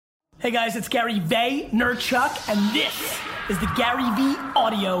Hey guys, it's Gary Vaynerchuk, and this is the Gary V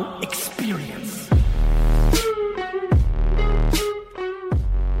Audio Experience.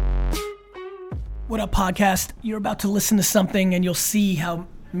 What up, podcast? You're about to listen to something and you'll see how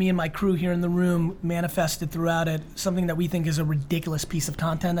me and my crew here in the room manifested throughout it, something that we think is a ridiculous piece of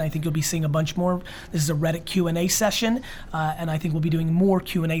content. I think you'll be seeing a bunch more. This is a Reddit Q&A session, and I think we'll be doing more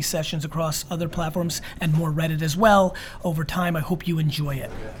Q&A sessions across other platforms and more Reddit as well over time. I hope you enjoy it.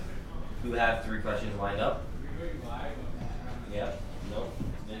 You have 3 questions lined up? Yeah? No?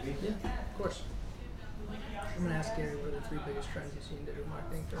 Maybe? Yeah, of course. I'm going to ask Gary what are the 3 biggest trends you see in digital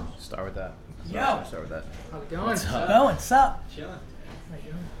marketing first. Start with that. Yo! Start with that. How's it going? What's up? What's up? Chilling. How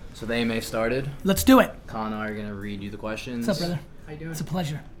you doing? So the AMA started. Let's do it. Con and I are going to read you the questions. What's up, brother? How you doing? It's a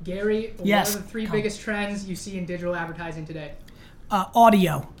pleasure. Gary, Yes, what are the 3 come. biggest trends you see in digital advertising today?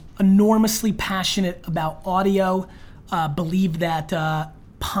 Audio. Enormously passionate about audio. Believe that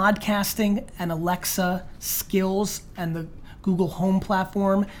podcasting and Alexa skills and the Google Home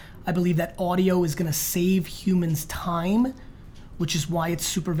platform, I believe that audio is going to save humans time, which is why it's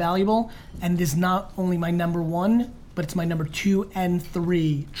super valuable. And it is not only my number 1, but it's my number 2 and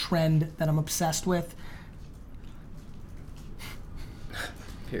 3 trend that I'm obsessed with.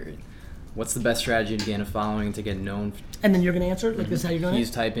 Period. What's the best strategy to gain a following and to get known? And then you're going to answer? Like this is how you're doing He's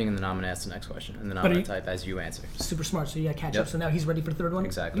it? typing, and then I'm going to ask the next question. And then I'm But going to type as you answer. Super smart, so you got to catch Yep. up. So now he's ready for the 3rd one?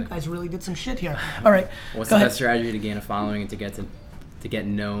 Exactly. You guys really did some shit here. All right, What's go the ahead. best strategy to gain a following and to get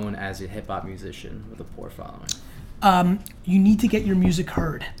known as a hip-hop musician with a poor following? You need to get your music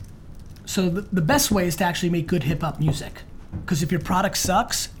heard. So the best way is to actually make good hip hop music. Because if your product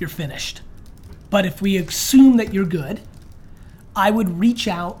sucks, you're finished. But if we assume that you're good, I would reach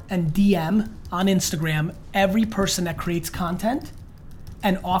out and DM on Instagram every person that creates content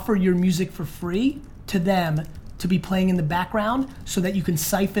and offer your music for free to them to be playing in the background so that you can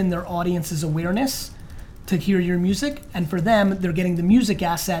siphon their audience's awareness to hear your music. And for them, they're getting the music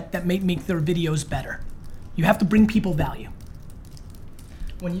asset that may make their videos better. You have to bring people value.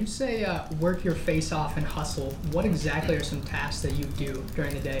 When you say work your face off and hustle, what exactly are some tasks that you do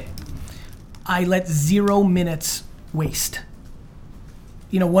during the day? I let 0 minutes waste.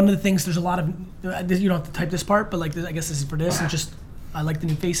 You know, one of the things, there's a lot of, you don't have to type this part, but like, I guess this is for this, and just, I like the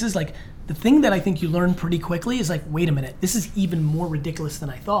new faces. Like, the thing that I think you learn pretty quickly is like, wait a minute, this is even more ridiculous than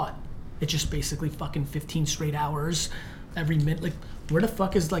I thought. It's just basically fucking 15 straight hours every minute. Like, where the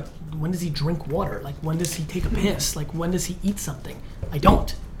fuck is, like, when does he drink water? Like, when does he take a piss? Like, when does he eat something? I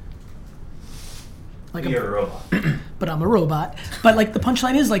don't. Like, You're a robot. but I'm a robot. But like the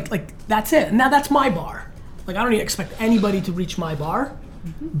punchline is like that's it. Now that's my bar. Like I don't even expect anybody to reach my bar.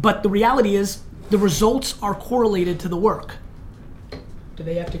 But the reality is the results are correlated to the work. Do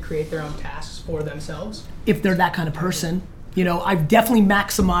they have to create their own tasks for themselves? If they're that kind of person. You know, I've definitely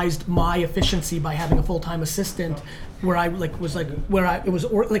maximized my efficiency by having a full-time assistant where I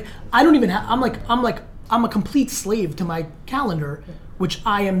I don't even have, I'm a complete slave to my calendar, which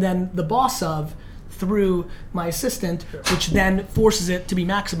I am then the boss of through my assistant, which then forces it to be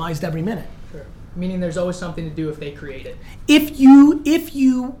maximized every minute. Sure. Meaning there's always something to do if they create it. If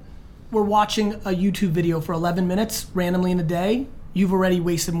you were watching a YouTube video for 11 minutes randomly in a day, you've already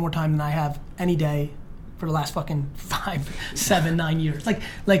wasted more time than I have any day for the last fucking 5, 7, 9 years. Like,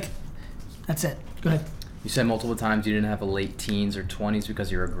 that's it. Go ahead. You said multiple times you didn't have a late teens or 20s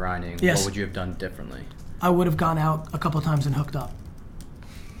because you were grinding. Yes. What would you have done differently? I would have gone out a couple of times and hooked up.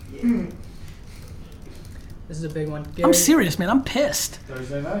 This is a big one. I'm Gary, serious, man. I'm pissed.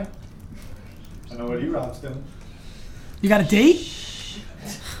 Thursday night. I know what E-Rob's doing. You got a date?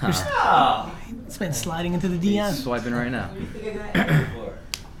 Oh. It's been sliding into the DM. Swiping right now. You think of that before?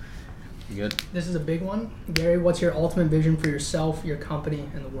 You good? This is a big one. Gary, what's your ultimate vision for yourself, your company,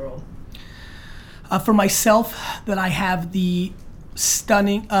 and the world? For myself, that I have the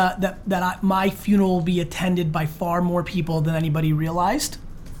stunning, my funeral will be attended by far more people than anybody realized.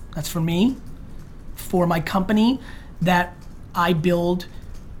 That's for me. For my company, that I build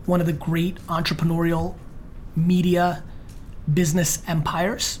one of the great entrepreneurial media business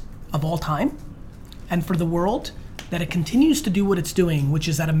empires of all time. And for the world, that it continues to do what it's doing, which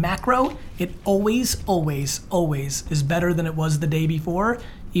is at a macro, it always, always, always is better than it was the day before,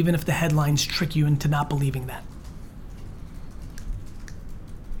 even if the headlines trick you into not believing that.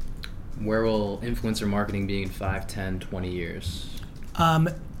 Where will influencer marketing be in 5, 10, 20 years?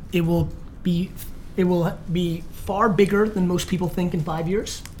 It will be far bigger than most people think in 5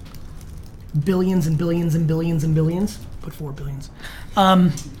 years. Billions and billions and billions and billions. Put 4 billions.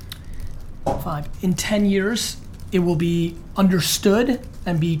 5. In 10 years, it will be understood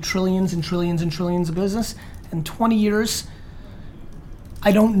and be trillions and trillions and trillions of business. In 20 years,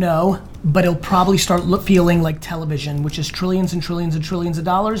 I don't know, but it'll probably start feeling like television, which is trillions and trillions and trillions of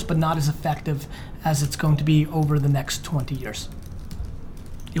dollars, but not as effective as it's going to be over the next 20 years.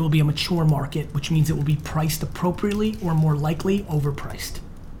 It will be a mature market, which means it will be priced appropriately or more likely overpriced.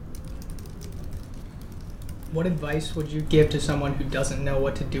 What advice would you give to someone who doesn't know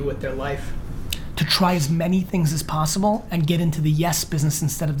what to do with their life? To try as many things as possible and get into the yes business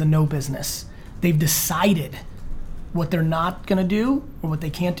instead of the no business. They've decided what they're not gonna do or what they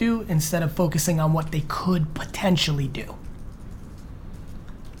can't do instead of focusing on what they could potentially do.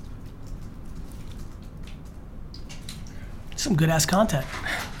 Some good ass content,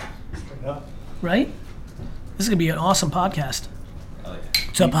 Straight up. right? This is gonna be an awesome podcast. Oh, yeah.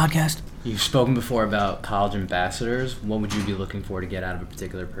 What's up, podcast? You've spoken before about college ambassadors. What would you be looking for to get out of a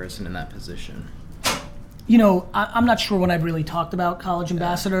particular person in that position? You know, I'm not sure when I've really talked about college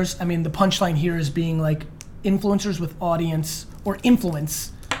ambassadors. I mean, the punchline here is being like influencers with audience or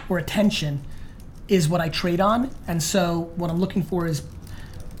influence or attention is what I trade on. And so what I'm looking for is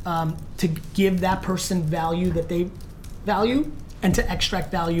to give that person value that they value and to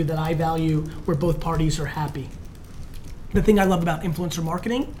extract value that I value where both parties are happy. The thing I love about influencer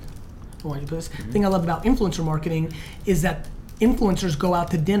marketing, the thing I love about influencer marketing is that influencers go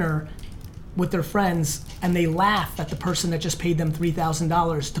out to dinner with their friends and they laugh at the person that just paid them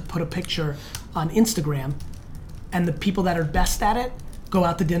 $3,000 to put a picture on Instagram, and the people that are best at it go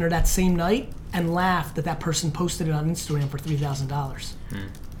out to dinner that same night and laugh that that person posted it on Instagram for $3,000.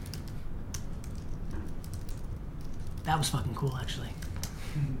 That was fucking cool, actually.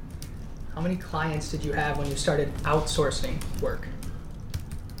 How many clients did you have when you started outsourcing work?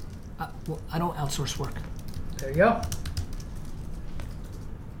 Well, I don't outsource work. There you go.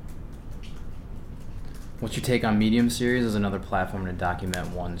 What's your take on Medium series as another platform to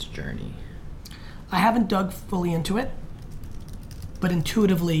document one's journey? I haven't dug fully into it, but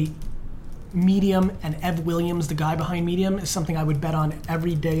intuitively, Medium and Ev Williams, the guy behind Medium, is something I would bet on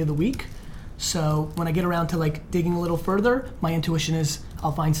every day of the week. So when I get around to like digging a little further, my intuition is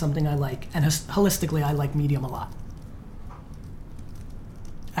I'll find something I like. And holistically, I like Medium a lot.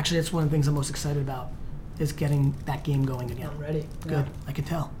 Actually, that's one of the things I'm most excited about, is getting that game going again. I'm ready. Good, Yeah. I can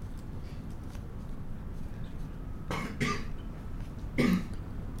tell.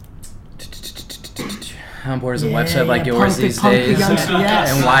 How important is a Yeah, website like yeah, yours punk the- these punk the days? youngster,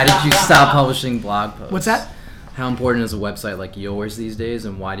 yes. And why did you stop publishing blog posts? What's that? How important is a website like yours these days,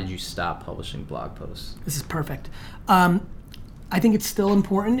 and why did you stop publishing blog posts? This is perfect. I think it's still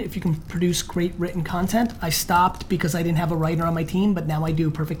important if you can produce great written content. I stopped because I didn't have a writer on my team, but now I do.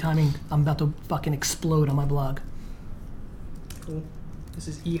 Perfect timing. I'm about to fucking explode on my blog. Cool. This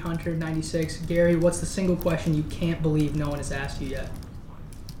is eHunter96. Gary, what's the single question you can't believe no one has asked you yet?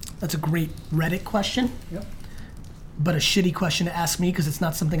 That's a great Reddit question, Yep. but a shitty question to ask me because it's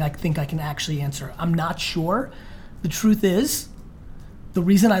not something I think I can actually answer. I'm not sure. The truth is, the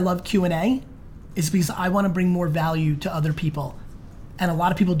reason I love Q&A is because I want to bring more value to other people. And a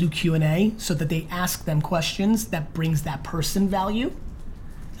lot of people do Q&A so that they ask them questions that brings that person value.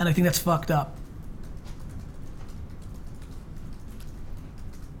 And I think that's fucked up.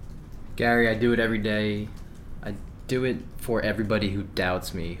 Gary, I do it every day. I do it for everybody who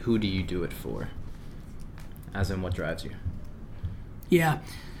doubts me. Who do you do it for? As in, what drives you? Yeah.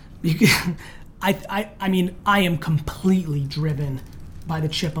 I mean, I am completely driven by the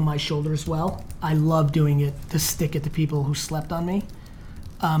chip on my shoulder as well. I love doing it to stick it to people who slept on me.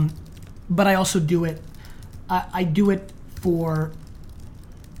 But I also do it, I do it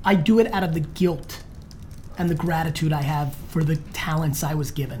out of the guilt and the gratitude I have for the talents I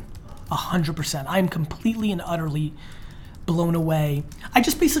was given. 100%. I am completely and utterly blown away. I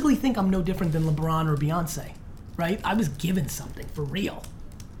just basically think I'm no different than LeBron or Beyonce, right? I was given something for real.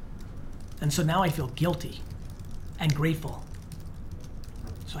 And so now I feel guilty and grateful.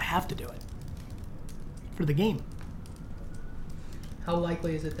 So I have to do it for the game. How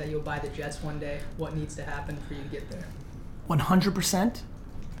likely is it that you'll buy the Jets one day? What needs to happen for you to get there? 100%.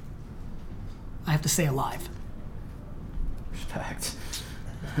 I have to stay alive. Respect.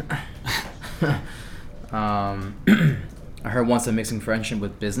 I heard once that mixing friendship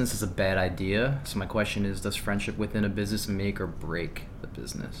with business is a bad idea. So my question is, does friendship within a business make or break the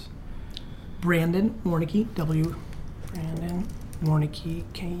business? Brandon Warnicki, Brandon Warnicki,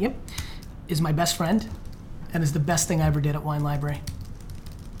 yep, is my best friend and is the best thing I ever did at Wine Library.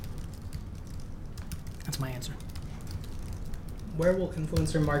 That's my answer. Where will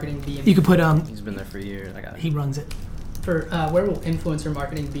influencer marketing be in You could put, He's been there for years. I got he it. runs it. where will influencer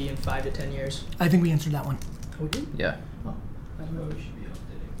marketing be in 5 to 10 years? I think we answered that one. Oh, we did? Yeah. Oh, I don't know.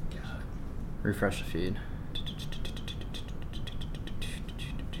 Refresh the feed.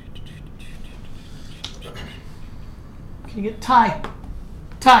 Can you get Ty?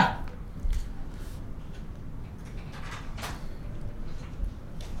 Ty.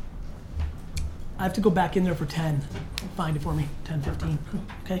 I have to go back in there for 10. Find it for me. 10, 15.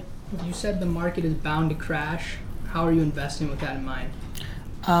 Okay. You said the market is bound to crash. How are you investing with that in mind?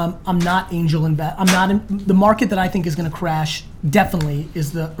 I'm not angel invest. I'm not in the market that I think is going to crash. Definitely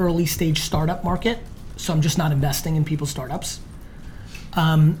is the early stage startup market. So I'm just not investing in people's startups.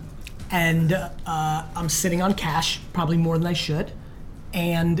 I'm sitting on cash, probably more than I should,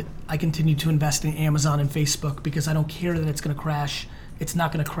 and I continue to invest in Amazon and Facebook because I don't care that it's going to crash. It's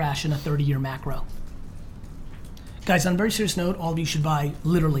not going to crash in a 30-year macro. Guys, on a very serious note, all of you should buy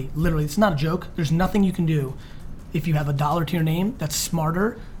literally. It's not a joke. There's nothing you can do if you have $1 to your name that's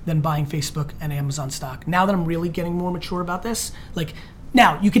smarter than buying Facebook and Amazon stock. Now that I'm really getting more mature about this, like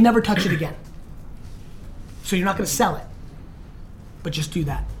now you can never touch it again. So you're not going to sell it, but just do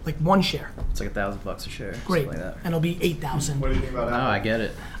that, like one share. It's like $1,000 a share. Great, Like that. and it'll be 8,000. What do you think about No, Apple? I get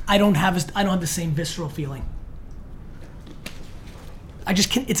it. I don't have the same visceral feeling. I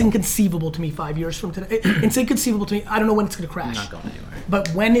just can't, it's inconceivable to me 5 years from today. It's inconceivable to me. I don't know when it's going to I'm crash. not going anywhere. But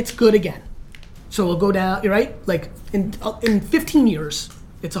when it's good again, so it'll go down. You're right. Like in 15 years,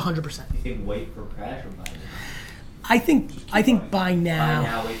 it's 100%. You think wait for crash or buy now? I think buy now. Buy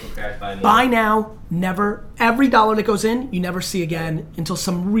now, wait for crash, buy now. Buy now. Never. Every dollar that goes in, you never see again until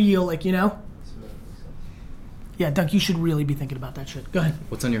some real, like, you know. Yeah, Dunk, you should really be thinking about that shit. Go ahead.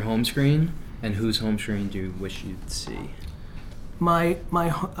 What's on your home screen, and whose home screen do you wish you'd see? My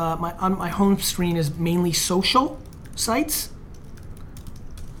on my home screen is mainly social sites.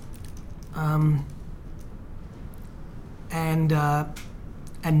 And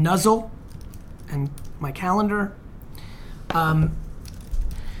Nuzzle, and my calendar.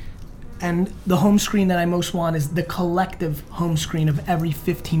 And the home screen that I most want is the collective home screen of every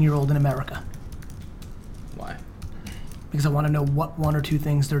 15-year-old in America. Why? Because I want to know what one or two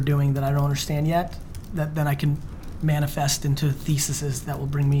things they're doing that I don't understand yet, that then I can manifest into theses that will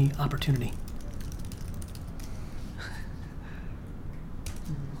bring me opportunity.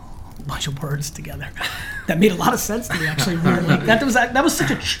 A bunch of words together. That made a lot of sense to me, actually. Weirdly. That was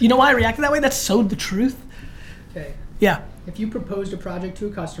such a. You know why I reacted that way? That's so the truth. Okay. Yeah. If you proposed a project to a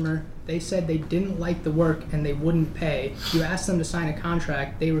customer, they said they didn't like the work and they wouldn't pay, you asked them to sign a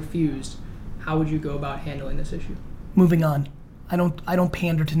contract, they refused, how would you go about handling this issue? Moving on. I don't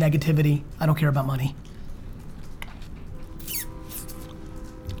pander to negativity. I don't care about money.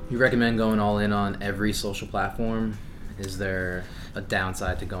 You recommend going all in on every social platform? Is there a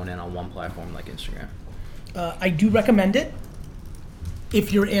downside to going in on one platform like Instagram? I do recommend it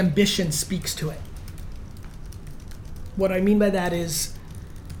if your ambition speaks to it. What I mean by that is,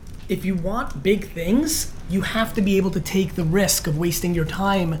 if you want big things, you have to be able to take the risk of wasting your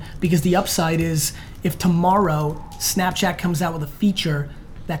time, because the upside is if tomorrow Snapchat comes out with a feature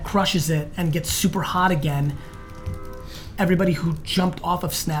that crushes it and gets super hot again, everybody who jumped off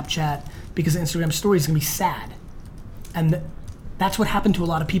of Snapchat because of Instagram stories is gonna be sad. And that's what happened to a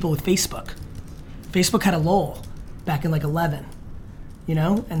lot of people with Facebook. Facebook had a lull back in like 11, you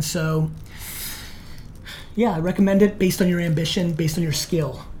know? And so, yeah, I recommend it based on your ambition, based on your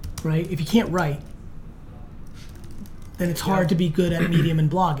skill, right? If you can't write, then it's hard to be good at Medium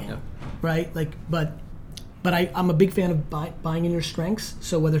and blogging, right? Like, but I'm a big fan of buying in your strengths.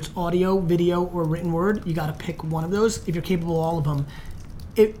 So whether it's audio, video, or written word, you gotta pick one of those. If you're capable of all of them,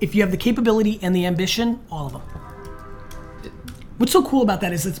 if you have the capability and the ambition, all of them. What's so cool about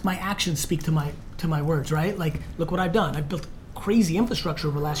that is it's my actions speak to my words, right? Like, look what I've done. I've built crazy infrastructure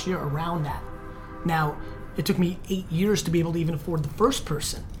over the last year around that. Now, it took me 8 years to be able to even afford the first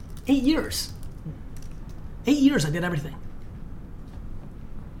person. 8 years. 8 years I did everything.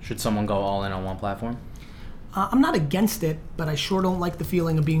 Should someone go all in on one platform? I'm not against it, but I sure don't like the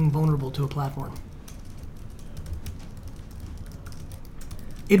feeling of being vulnerable to a platform.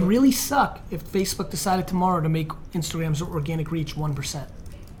 It'd really suck if Facebook decided tomorrow to make Instagram's organic reach 1%.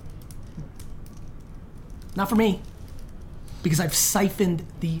 Not for me, because I've siphoned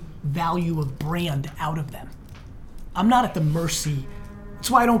the value of brand out of them. I'm not at the mercy.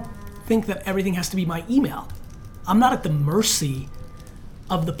 That's why I don't think that everything has to be my email. I'm not at the mercy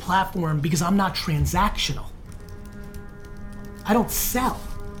of the platform because I'm not transactional. I don't sell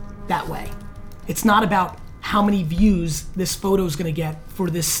that way. It's not about how many views this photo is gonna get for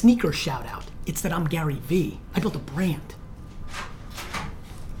this sneaker shout out. It's that I'm Gary Vee. I built a brand.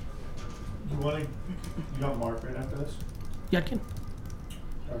 You got Mark right after this? Yudkin?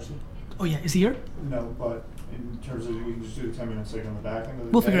 Darcy? Oh yeah, is he here? No, but in terms of, we can just do the 10 minutes like on the back end of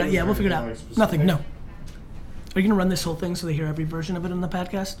the We'll day, figure it out. is Yeah, there we'll figure it anything, out. like, Nothing, specific? no. Are you gonna run this whole thing so they hear every version of it on the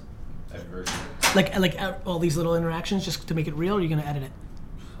podcast? Adversity. Like all these little interactions just to make it real, or are you gonna edit it?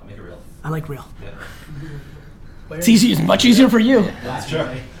 I'll make it real. I like real. Yeah. It's easy. It's much easier for you. That's true.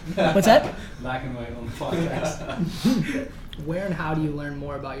 What's that? Black and white on the podcast. Where and how do you learn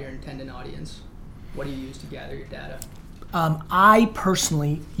more about your intended audience? What do you use to gather your data? I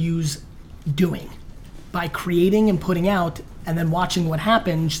personally use doing. By creating and putting out and then watching what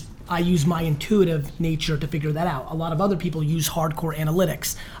happens, I use my intuitive nature to figure that out. A lot of other people use hardcore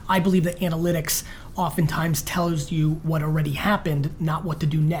analytics. I believe that analytics oftentimes tells you what already happened, not what to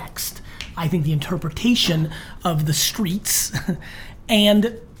do next. I think the interpretation of the streets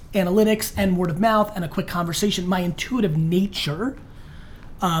and analytics and word of mouth and a quick conversation, my intuitive nature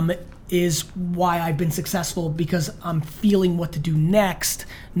is why I've been successful, because I'm feeling what to do next,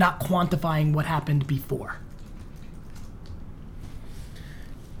 not quantifying what happened before.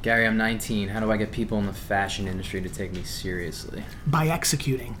 Gary, I'm 19. How do I get people in the fashion industry to take me seriously? By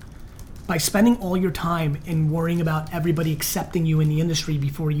executing. By spending all your time in worrying about everybody accepting you in the industry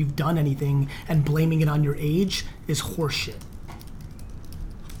before you've done anything and blaming it on your age is horseshit.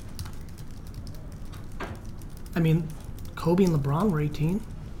 I mean, Kobe and LeBron were 18.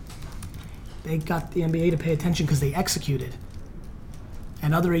 They got the NBA to pay attention because they executed.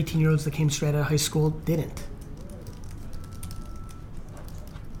 And other 18-year-olds that came straight out of high school didn't.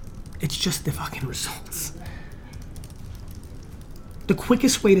 It's just the fucking results. The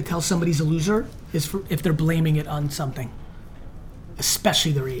quickest way to tell somebody's a loser is if they're blaming it on something,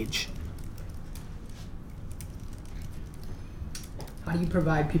 especially their age. How do you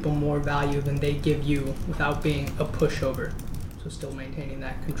provide people more value than they give you without being a pushover? So still maintaining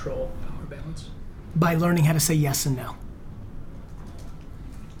that control, power balance. By learning how to say yes and no.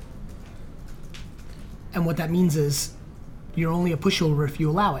 And what that means is you're only a pushover if you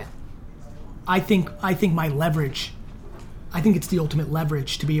allow it. I think my leverage, I think it's the ultimate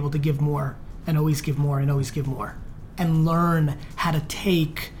leverage to be able to give more and always give more and always give more. And learn how to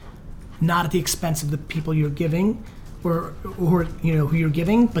take, not at the expense of the people you're giving or you know who you're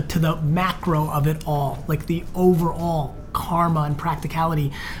giving, but to the macro of it all, like the overall karma and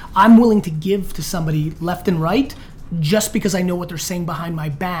practicality. I'm willing to give to somebody left and right just because I know what they're saying behind my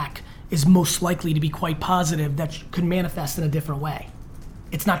back is most likely to be quite positive, that could manifest in a different way.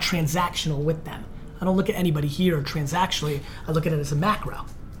 It's not transactional with them. I don't look at anybody here transactionally. I look at it as a macro.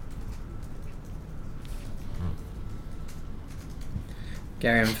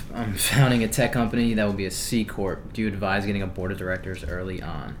 Gary, I'm founding a tech company that will be a C Corp. Do you advise getting a board of directors early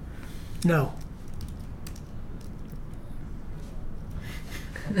on? No.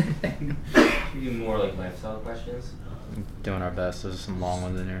 You do more like lifestyle questions. I'm doing our best. There's some long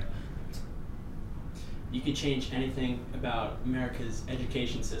ones in here. You could change anything about America's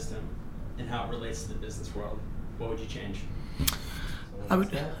education system and how it relates to the business world. What would you change? I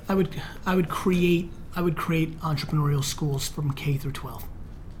would create entrepreneurial schools from K through 12,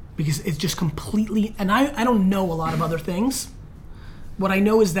 because it's just completely, and I don't know a lot of other things. What I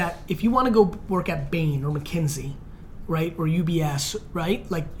know is that if you want to go work at Bain or McKinsey, right, or UBS, right,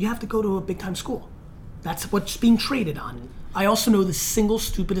 like you have to go to a big time school. That's what's being traded on. I also know the single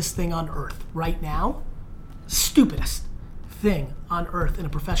stupidest thing on earth right now, stupidest thing on earth in a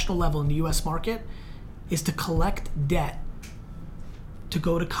professional level in the US market is to collect debt to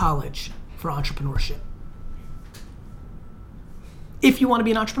go to college for entrepreneurship. If you want to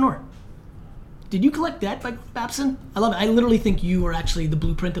be an entrepreneur. Did you collect debt by Babson? I love it. I literally think you are actually the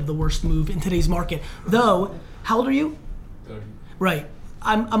blueprint of the worst move in today's market. Though, how old are you? 30. Right.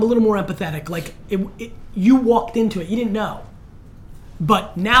 I'm a little more empathetic. Like, you walked into it. You didn't know.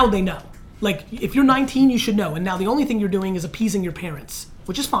 But now they know. Like, if you're 19, you should know. And now the only thing you're doing is appeasing your parents,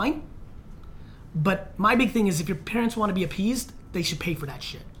 which is fine. But my big thing is if your parents want to be appeased, they should pay for that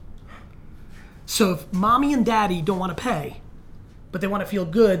shit. So if mommy and daddy don't want to pay, but they want to feel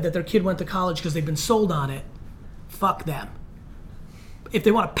good that their kid went to college because they've been sold on it, fuck them. If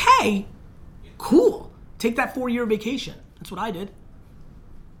they want to pay, cool. Take that 4-year vacation. That's what I did.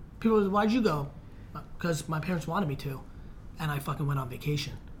 People are like, why'd you go? Because my parents wanted me to. And I fucking went on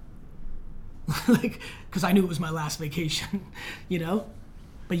vacation. Like, because I knew it was my last vacation, you know?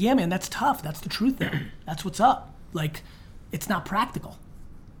 But yeah, man, that's tough. That's the truth there. That's what's up. Like, it's not practical.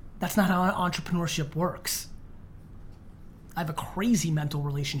 That's not how entrepreneurship works. I have a crazy mental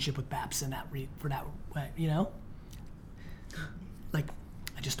relationship with Babson for that way, you know? Like,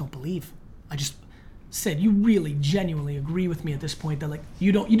 I just don't believe. I just said, you really genuinely agree with me at this point that, like,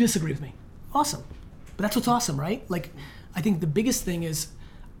 you disagree with me. Awesome. But that's what's awesome, right? Like, I think the biggest thing is,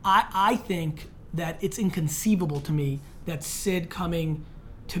 I think that it's inconceivable to me that Sid coming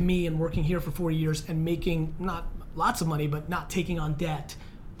to me and working here for 4 years and making not lots of money, but not taking on debt,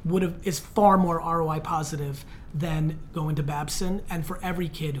 is far more ROI positive than going to Babson. And for every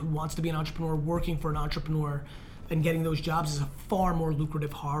kid who wants to be an entrepreneur, working for an entrepreneur and getting those jobs is a far more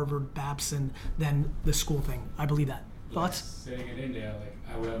lucrative Harvard, Babson than the school thing. I believe that. Thoughts? Saying it in there, like,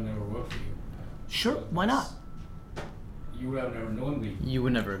 I would have never worked for you. Sure, why not? You would have never known me. You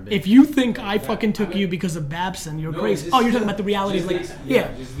would never have been. If you think I fucking took you because of Babson, you're crazy. just- Oh, you're talking about the reality of like, just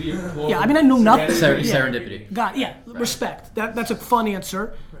yeah. just the Yeah, I mean, I know nothing. Serendipity. God, yeah, respect. That's a fun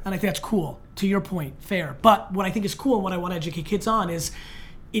answer, and I think that's cool. To your point, fair. But what I think is cool and what I want to educate kids on is,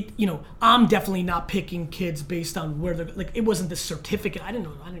 I'm definitely not picking kids based on where they're like. It wasn't the certificate.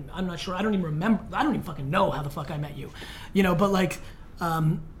 I'm not sure. I don't even remember. I don't even fucking know how the fuck I met you, But like,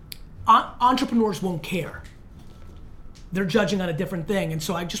 entrepreneurs won't care. They're judging on a different thing, and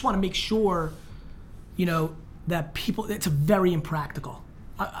so I just want to make sure, that people. It's a very impractical.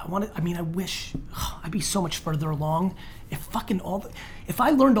 I wish I'd be so much further along. If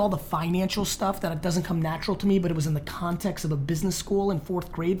I learned all the financial stuff that it doesn't come natural to me, but it was in the context of a business school in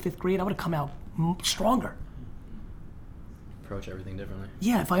 4th grade, 5th grade, I would have come out stronger. Approach everything differently.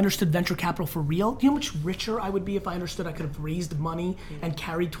 Yeah, if I understood venture capital for real, do you know how much richer I would be if I understood I could have raised money and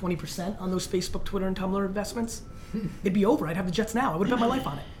carried 20% on those Facebook, Twitter, and Tumblr investments? It'd be over. I'd have the jets now. I would have bet my life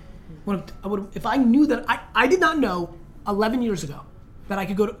on it. If I knew that, I did not know 11 years ago that I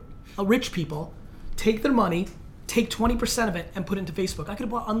could go to rich people, take their money, take 20% of it, and put it into Facebook. I could have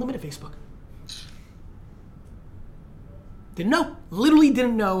bought unlimited Facebook. Didn't know. Literally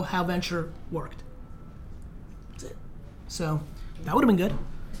didn't know how venture worked. That's it. So that would have been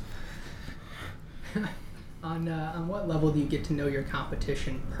good. On what level do you get to know your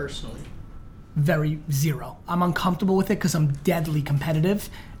competition personally? Very zero. I'm uncomfortable with it because I'm deadly competitive,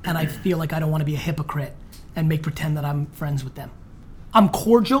 and I feel like I don't want to be a hypocrite and pretend that I'm friends with them. I'm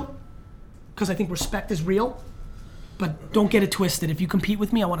cordial because I think respect is real, but don't get it twisted. If you compete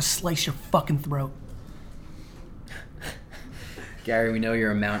with me, I want to slice your fucking throat. Gary, we know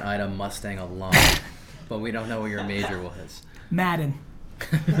you're a Mount Ida Mustang alum, but we don't know what your major was. Madden.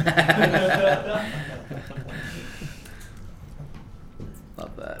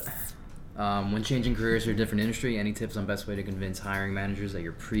 Love that. When changing careers to a different industry, any tips on best way to convince hiring managers that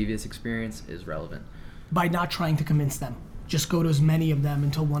your previous experience is relevant? By not trying to convince them. Just go to as many of them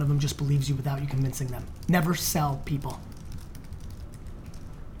until one of them just believes you without you convincing them. Never sell people.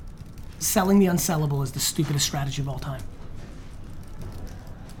 Selling the unsellable is the stupidest strategy of all time.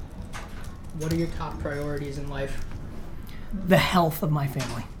 What are your top priorities in life? The health of my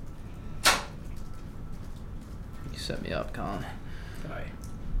family. You set me up, Colin. Sorry.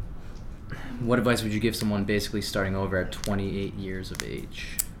 What advice would you give someone basically starting over at 28 years of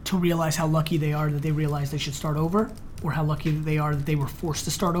age? To realize how lucky they are that they realize they should start over, or how lucky they are that they were forced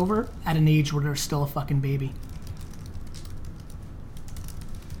to start over at an age where they're still a fucking baby.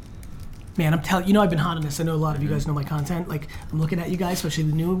 Man, I'm telling you, I've been hot on this. I know a lot of you guys know my content. Like, I'm looking at you guys, especially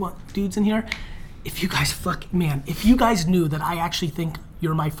the new dudes in here. If you guys knew that I actually think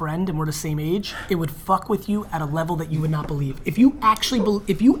you're my friend and we're the same age, it would fuck with you at a level that you would not believe. If you actually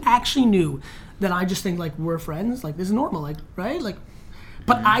knew that I just think like we're friends, like this is normal, like, right? Like,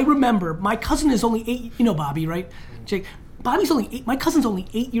 but I remember my cousin is only 8. You know Bobby, right? Jake. Bobby's only 8. My cousin's only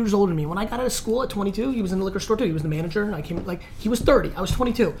 8 years older than me. When I got out of school at 22, he was in the liquor store too. He was the manager, and I came he was 30. I was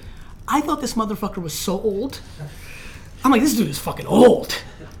 22. I thought this motherfucker was so old. I'm like, this dude is fucking old.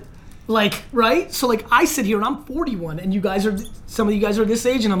 Like, right? So like I sit here and I'm 41 and some of you guys are this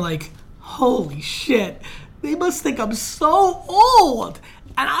age and I'm like, holy shit. They must think I'm so old.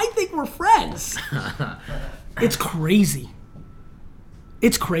 And I think we're friends. It's crazy.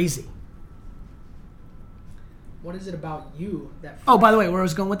 It's crazy. What is it about you that... Oh, by the way, where I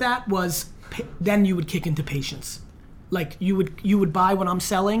was going with that was then you would kick into patience. Like you would buy what I'm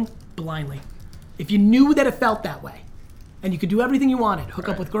selling blindly. If you knew that it felt that way. And you could do everything you wanted, hook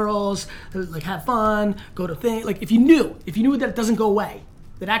up with girls, like have fun, go to things. Like if you knew that it doesn't go away,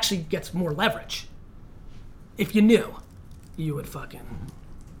 that actually gets more leverage. If you knew, you would fucking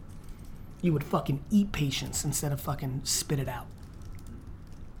eat patience instead of fucking spit it out.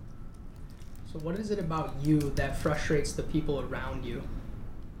 So what is it about you that frustrates the people around you?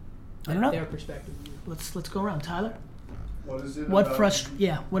 I don't know. Their perspective. Let's go around, Tyler. What is it What about...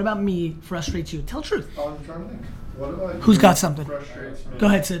 what about me frustrates you? Tell the truth. Oh, I'm trying to think. What about Who's you got something? frustrates me? Go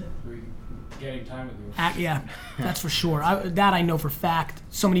ahead, Sid. Getting time with you. Yeah, that's for sure. That I know for fact.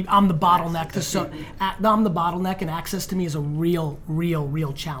 I'm the bottleneck. I'm the bottleneck, and access to me is a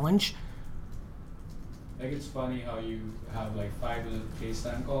real challenge. Like it's funny how you have like 5-minute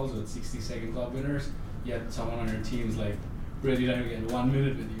FaceTime calls with 60-second club winners, yet someone on your team is like ready to get 1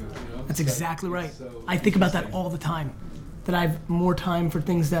 minute with you. That's exactly right. I think about that all the time. that I have more time for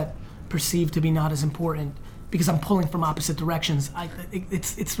things that perceive to be not as important because I'm pulling from opposite directions.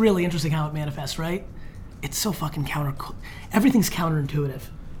 It's really interesting how it manifests, right? It's so fucking everything's counterintuitive.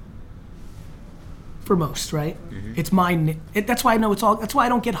 For most, right? Mm-hmm. It's that's why I know that's why I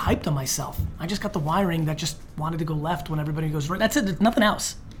don't get hyped on myself. I just got the wiring that just wanted to go left when everybody goes right. That's it, it's nothing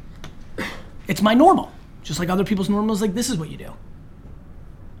else. It's my normal. Just like other people's normal is like, this is what you do.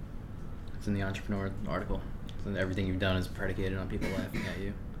 It's in the Entrepreneur article. And everything you've done is predicated on people laughing at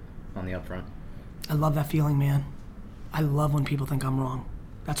you on the upfront. I love that feeling, man. I love when people think I'm wrong.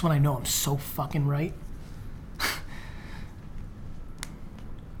 That's when I know I'm so fucking right.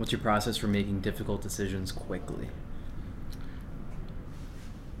 What's your process for making difficult decisions quickly?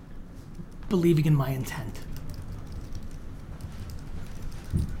 Believing in my intent.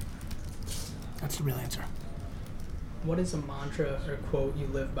 That's the real answer. What is a mantra or quote you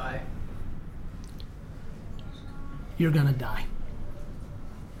live by? You're gonna die.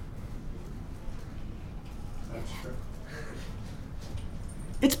 That's true.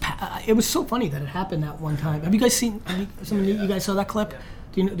 It was so funny that it happened that one time. Have you guys seen? You guys saw that clip? Yeah.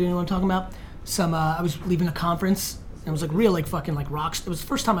 Do you know what I'm talking about? I was leaving a conference and it was like real fucking rocks. It was the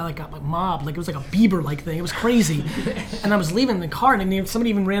first time I got mobbed. It was like a Bieber thing. It was crazy. And I was leaving the car and somebody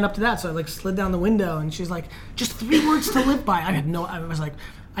even ran up to that. So I slid down the window and she's like, just 3 words to live by. I was like,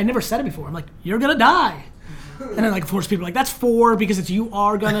 I never said it before. I'm like, you're gonna die. And then of course people are like, that's 4 because it's you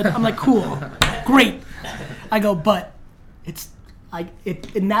are gonna. I'm like, cool, great. I go, but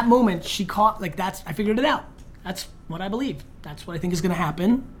in that moment she caught I figured it out. That's what I believe. That's what I think is gonna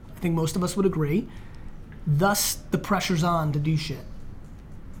happen. I think most of us would agree. Thus, the pressure's on to do shit.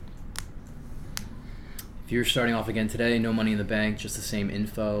 If you were starting off again today, no money in the bank, just the same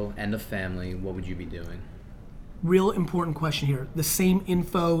info and a family, what would you be doing? Real important question here. The same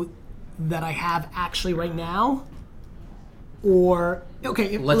info that I have actually right now, or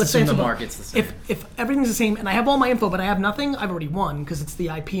okay, let's assume say the market's the same. If everything's the same and I have all my info but I have nothing, I've already won because it's the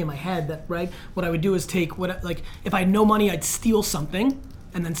IP in my head that right. What I would do is take if I had no money, I'd steal something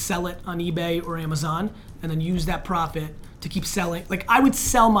and then sell it on eBay or Amazon and then use that profit to keep selling. I would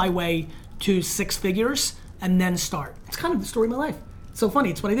sell my way to 6 figures and then start. It's kind of the story of my life. It's so funny.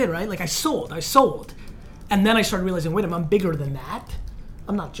 It's what I did, right? I sold. And then I started realizing, wait a minute, I'm bigger than that.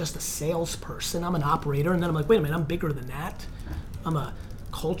 I'm not just a salesperson. I'm an operator. And then I'm like, wait a minute, I'm bigger than that. I'm a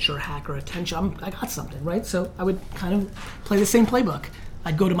culture hacker, attention. I got something, right? So I would kind of play the same playbook.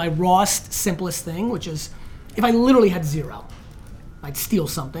 I'd go to my rawest, simplest thing, which is if I literally had 0, I'd steal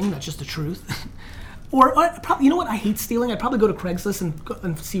something. That's just the truth. or probably, you know what? I hate stealing. I'd probably go to Craigslist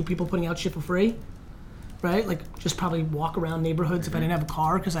and see people putting out shit for free. Right? Just probably walk around neighborhoods if I didn't have a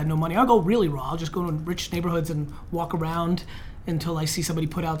car because I had no money. I'll go really raw. I'll just go to rich neighborhoods and walk around until I see somebody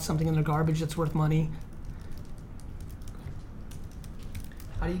put out something in their garbage that's worth money.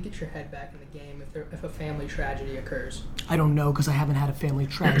 How do you get your head back in the game if a family tragedy occurs? I don't know because I haven't had a family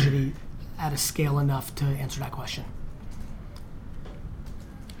tragedy at a scale enough to answer that question.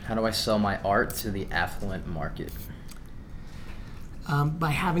 How do I sell my art to the affluent market? By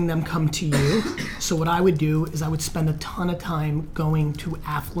having them come to you. So what I would do is I would spend a ton of time going to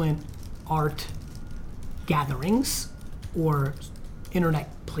affluent art gatherings or internet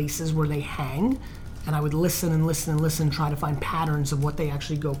places where they hang, and I would listen and listen and listen, try to find patterns of what they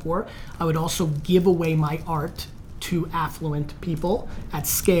actually go for. I would also give away my art to affluent people at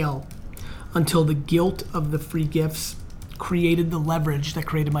scale until the guilt of the free gifts created the leverage that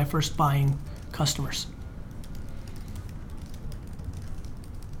created my first buying customers.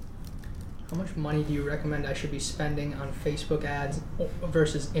 How much money do you recommend I should be spending on Facebook ads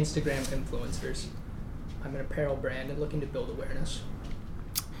versus Instagram influencers? I'm an apparel brand and looking to build awareness.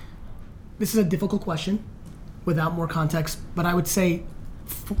 This is a difficult question without more context, but I would say,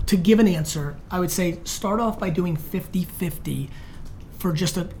 to give an answer, I would say start off by doing 50-50 for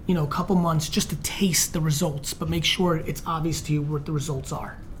just a couple months just to taste the results, but make sure it's obvious to you what the results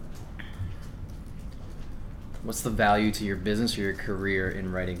are. What's the value to your business or your career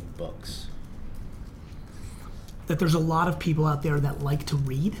in writing books? That there's a lot of people out there that like to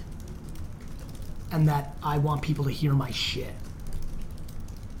read and that I want people to hear my shit.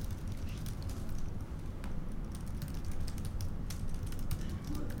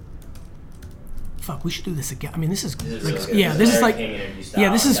 Fuck, we should do this again. I mean, this is This is really good. yeah, this is like King interview yeah,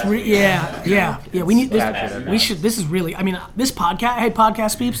 style. this is That's yeah. We need this. Capture that. We should. This is really. I mean, this podcast. Hey,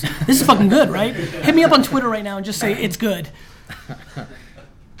 podcast peeps, this is fucking good, right? Hit me up on Twitter right now and just say it's good.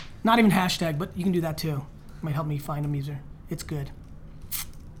 Not even hashtag, but you can do that too. Might help me find a user. It's good.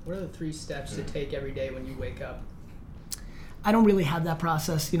 What are the 3 steps to take every day when you wake up? I don't really have that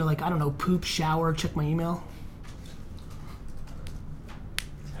process. I don't know, poop, shower, check my email.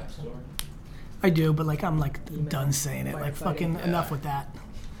 store? I do, but like I'm like Email, done saying it. Like firefighting. fucking enough with that.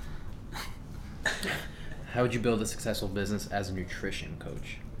 How would you build a successful business as a nutrition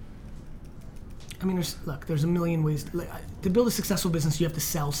coach? I mean, there's a million ways to build a successful business. You have to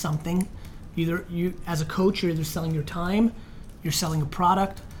sell something. Either you, as a coach, you're either selling your time, you're selling a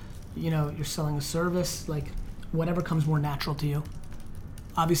product, you're selling a service. Like whatever comes more natural to you.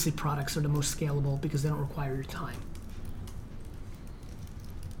 Obviously, products are the most scalable because they don't require your time.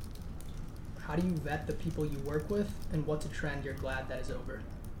 How do you vet the people you work with, and what's a trend you're glad that is over?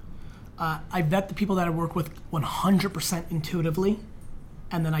 I vet the people that I work with 100% intuitively,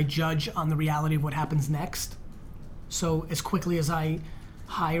 and then I judge on the reality of what happens next. So as quickly as I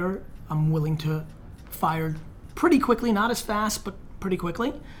hire, I'm willing to fire pretty quickly, not as fast, but pretty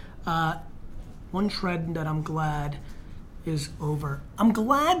quickly. One trend that I'm glad is over. I'm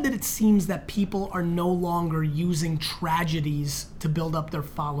glad that it seems that people are no longer using tragedies to build up their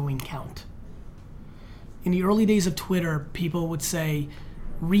following count. In the early days of Twitter, people would say,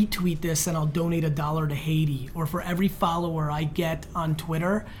 retweet this and I'll donate $1 to Haiti. Or for every follower I get on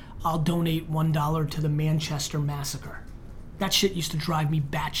Twitter, I'll donate $1 to the Manchester Massacre. That shit used to drive me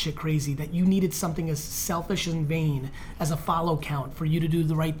batshit crazy, that you needed something as selfish and vain as a follow count for you to do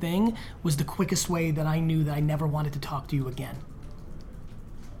the right thing was the quickest way that I knew that I never wanted to talk to you again.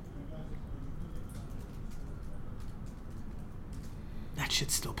 That shit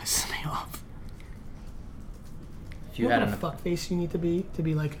still pisses me off. If you What had a an fuckface you need to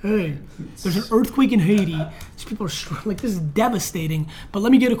be like, hey, there's an earthquake in Haiti. These people are like, this is devastating. But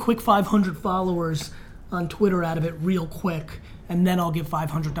let me get a quick 500 followers on Twitter out of it real quick, and then I'll give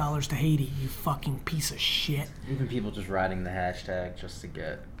 $500 to Haiti. You fucking piece of shit. Even people just writing the hashtag just to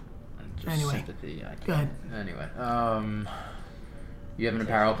get sympathy. Go ahead. Anyway, you have an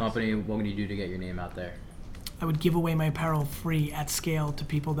apparel company. What would you do to get your name out there? I would give away my apparel free at scale to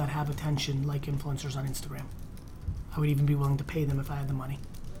people that have attention, like influencers on Instagram. I would even be willing to pay them if I had the money.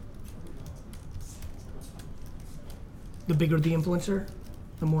 The bigger the influencer,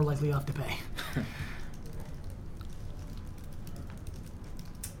 the more likely you have to pay.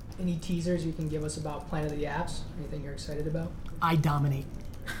 Any teasers you can give us about Planet of the Apps? Anything you're excited about? I dominate.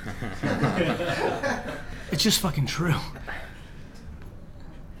 It's just fucking true.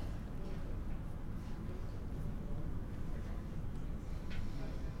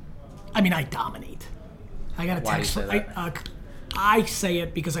 I mean, I dominate. I got a Why do you text. say that? I say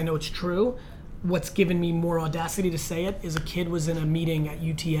it because I know it's true. What's given me more audacity to say it is a kid was in a meeting at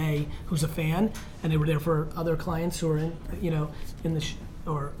UTA who's a fan, and they were there for other clients who are in, in the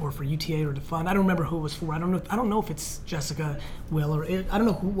or for UTA or the fund. I don't remember who it was for. I don't know if it's Jessica, Will, or I don't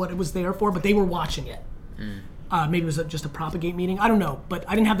know what it was there for, but they were watching it. Maybe it was just a Propagate meeting. I don't know, but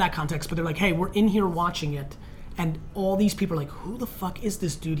I didn't have that context. But they're like, hey, we're in here watching it, and all these people are like, who the fuck is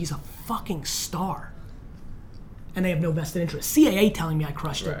this dude? He's a fucking star. And they have no vested interest. CAA telling me I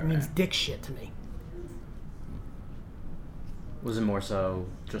crushed it means dick shit to me. Was it more so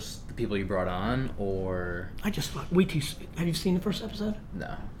just the people you brought on, or I just way too. Have you seen the first episode?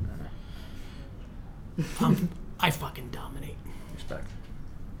 no? I fucking dominate. Respect.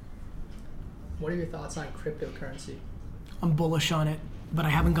 What are your thoughts on cryptocurrency? I'm bullish on it, but I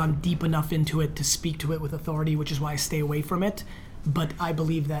haven't gone deep enough into it to speak to it with authority, which is why I stay away from it. But I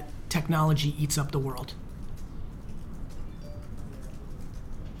believe that technology eats up the world.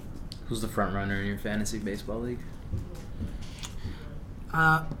 Who's the front runner in your fantasy baseball league?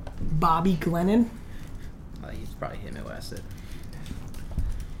 Bobby Glennon. He's probably him who asked it.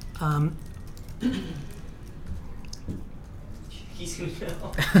 He's gonna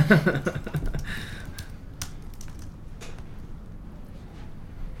know.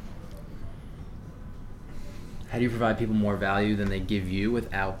 How do you provide people more value than they give you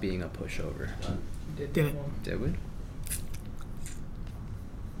without being a pushover? Did it. Did we?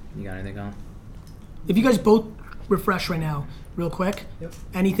 You got anything on? If you guys both refresh right now, real quick. Yep.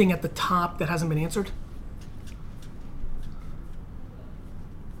 Anything at the top that hasn't been answered?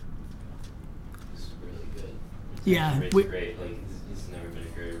 It's really good. Yeah, Rate's we- great. Like he's never been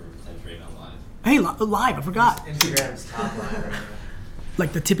a greater retention rate on live. Hey, live, I forgot. Instagram's top line right now.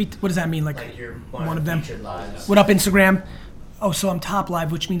 Like the tippy, what does that mean? Like you're one of them. featured lives. What up, Instagram? Oh, so I'm top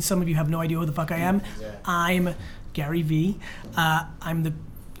live, which means some of you have no idea who the fuck I am. Yeah. I'm Gary V. I'm the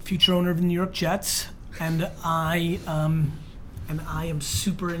future owner of the New York Jets, and I am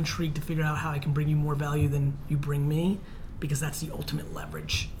super intrigued to figure out how I can bring you more value than you bring me, because that's the ultimate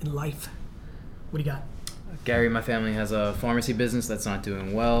leverage in life. What do you got? Gary, my family has a pharmacy business that's not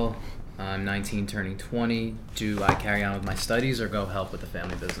doing well. I'm 19, turning 20. Do I carry on with my studies or go help with the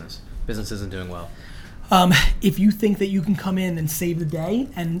family business? Business isn't doing well. If you think that you can come in and save the day,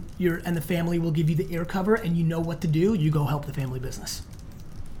 and the family will give you the air cover, and you know what to do, you go help the family business.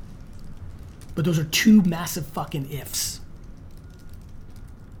 But those are two massive fucking ifs.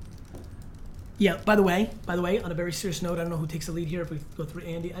 Yeah, by the way, on a very serious note, I don't know who takes the lead here. If we go through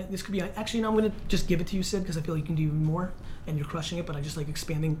Andy, this could be, actually, no, I'm going to just give it to you, Sid, because I feel like you can do even more, and you're crushing it, but I just like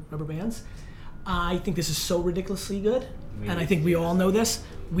expanding rubber bands. I think this is so ridiculously good, and I think we all know this.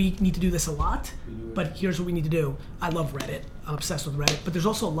 We need to do this a lot, but here's what we need to do. I love Reddit. I'm obsessed with Reddit, but there's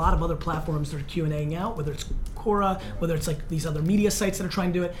also a lot of other platforms that are Q&Aing out, whether it's Quora, whether it's like these other media sites that are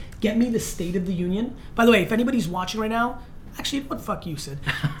trying to do it. Get me the State of the Union. By the way, if anybody's watching right now, actually, what fuck you, Sid?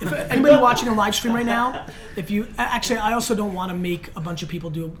 If anybody watching a live stream right now, I also don't want to make a bunch of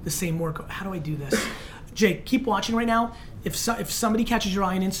people do the same work. How do I do this? Jake, keep watching right now. If somebody catches your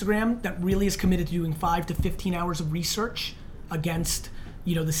eye on Instagram that really is committed to doing 5 to 15 hours of research against,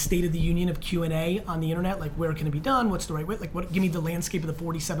 the State of the Union of Q&A on the internet, like where can it be done, what's the right way, give me the landscape of the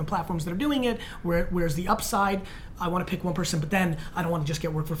 47 platforms that are doing it, where's the upside. I want to pick one person, but then I don't want to just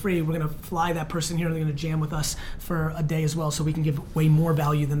get work for free. We're going to fly that person here and they're going to jam with us for a day as well, so we can give way more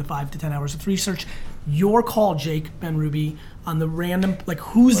value than the 5 to 10 hours of research. Your call, Jake Benrubi, on the random,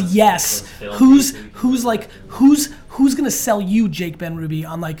 who's going to sell you, Jake Benrubi,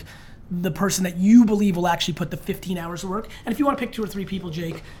 on the person that you believe will actually put the 15 hours of work. And if you want to pick 2 or 3 people,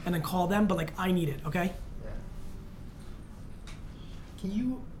 Jake, and then call them, but I need it, okay? Can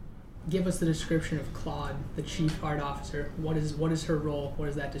you give us the description of Claude, the Chief Art Officer? What is her role? What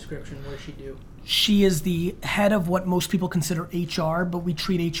is that description? What does she do? She is the head of what most people consider HR, but we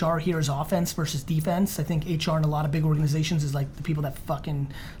treat HR here as offense versus defense. I think HR in a lot of big organizations is the people that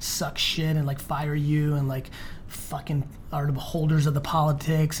fucking suck shit and fire you and fucking are the holders of the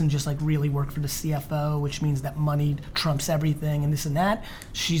politics and just really work for the CFO, which means that money trumps everything and this and that.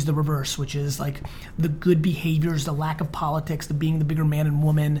 She's the reverse, which is the good behaviors, the lack of politics, the being the bigger man and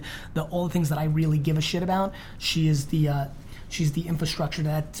woman, all the things that I really give a shit about. She is she's the infrastructure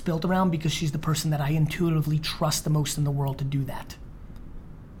that's built around, because she's the person that I intuitively trust the most in the world to do that.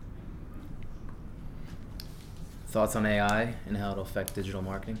 Thoughts on AI and how it'll affect digital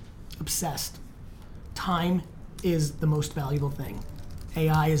marketing? Obsessed. Time is the most valuable thing.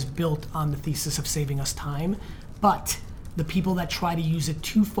 AI is built on the thesis of saving us time, but the people that try to use it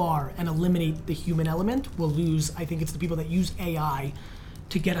too far and eliminate the human element will lose. I think it's the people that use AI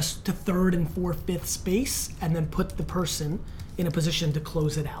to get us to 3rd and 4th, 5th space and then put the person in a position to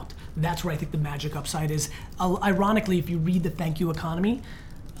close it out. That's where I think the magic upside is. Ironically, if you read the Thank You Economy,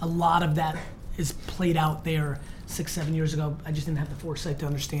 a lot of that is played out there 6-7 years ago. I just didn't have the foresight to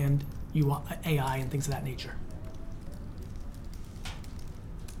understand AI and things of that nature.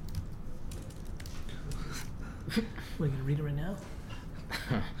 What, are you gonna read it right now?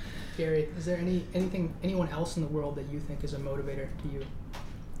 Gary, is there anyone else in the world that you think is a motivator to you?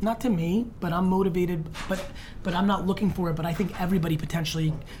 Not to me, but I'm motivated, but I'm not looking for it, but I think everybody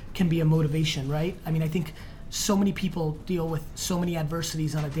potentially can be a motivation, right? I mean, I think so many people deal with so many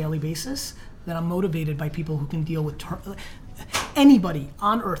adversities on a daily basis that I'm motivated by people who can deal with anybody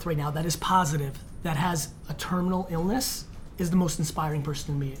on earth right now that is positive, that has a terminal illness, is the most inspiring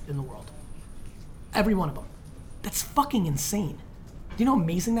person to me in the world. Every one of them. That's fucking insane. Do you know how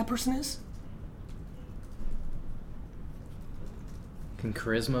amazing that person is? Can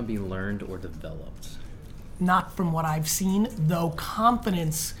charisma be learned or developed? Not from what I've seen, though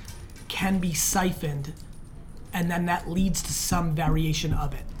confidence can be siphoned, and then that leads to some variation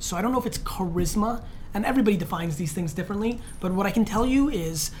of it. So I don't know if it's charisma, and everybody defines these things differently, but what I can tell you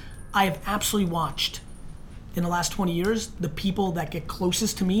is I have absolutely watched in the last 20 years the people that get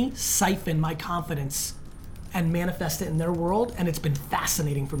closest to me siphon my confidence and manifest it in their world, and it's been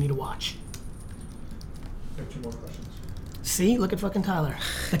fascinating for me to watch. I have 2 more questions. See, look at fucking Tyler.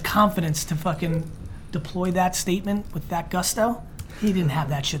 The confidence to fucking deploy that statement with that gusto. He didn't have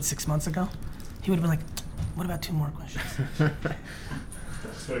that shit 6 months ago. He would have been like, what about 2 more questions?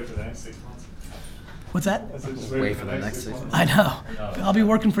 Just wait for the next 6 months. What's that? I said just Wait for the next 6 months. I know. I'll be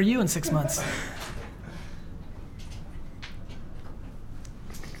working for you in 6 months.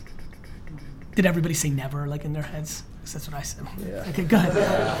 Did everybody say never in their heads? 'Cause that's what I said. Yeah. Okay, go ahead.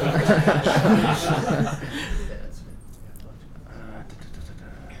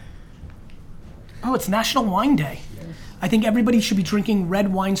 Oh, it's National Wine Day. I think everybody should be drinking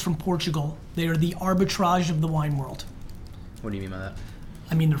red wines from Portugal. They are the arbitrage of the wine world. What do you mean by that?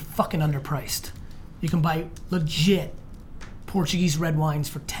 I mean, they're fucking underpriced. You can buy legit Portuguese red wines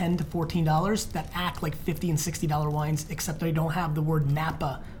for $10 to $14 that act like $50 and $60 wines, except they don't have the word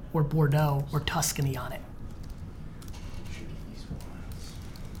Napa or Bordeaux or Tuscany on it.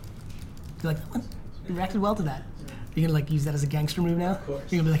 You're like, what? You reacted well to that. You're gonna like use that as a gangster move now? Of course.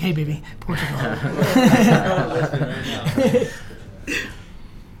 You're gonna be like, hey baby, Portugal.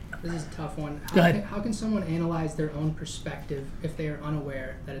 This is a tough one. Go ahead. How can someone analyze their own perspective if they are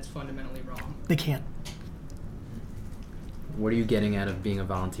unaware that it's fundamentally wrong? They can't. What are you getting out of being a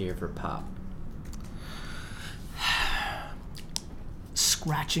volunteer for POP?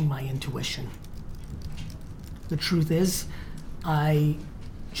 Scratching my intuition. The truth is, I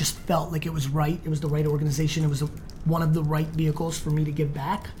just felt like it was right. It was the right organization. It was one of the right vehicles for me to give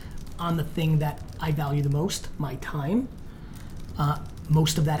back on the thing that I value the most, my time.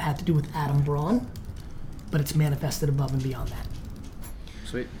 Most of that had to do with Adam Braun, but it's manifested above and beyond that.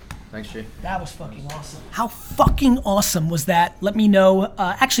 Sweet. Thanks, G. That was fucking awesome. How fucking awesome was that? Let me know.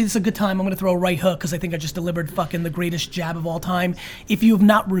 Actually, this is a good time. I'm going to throw a right hook because I think I just delivered fucking the greatest jab of all time. If you have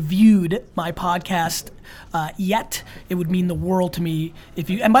not reviewed my podcast yet, it would mean the world to me.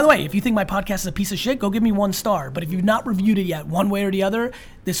 And by the way, if you think my podcast is a piece of shit, go give me 1 star. But if you've not reviewed it yet, one way or the other,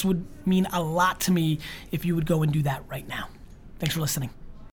 this would mean a lot to me if you would go and do that right now. Thanks for listening.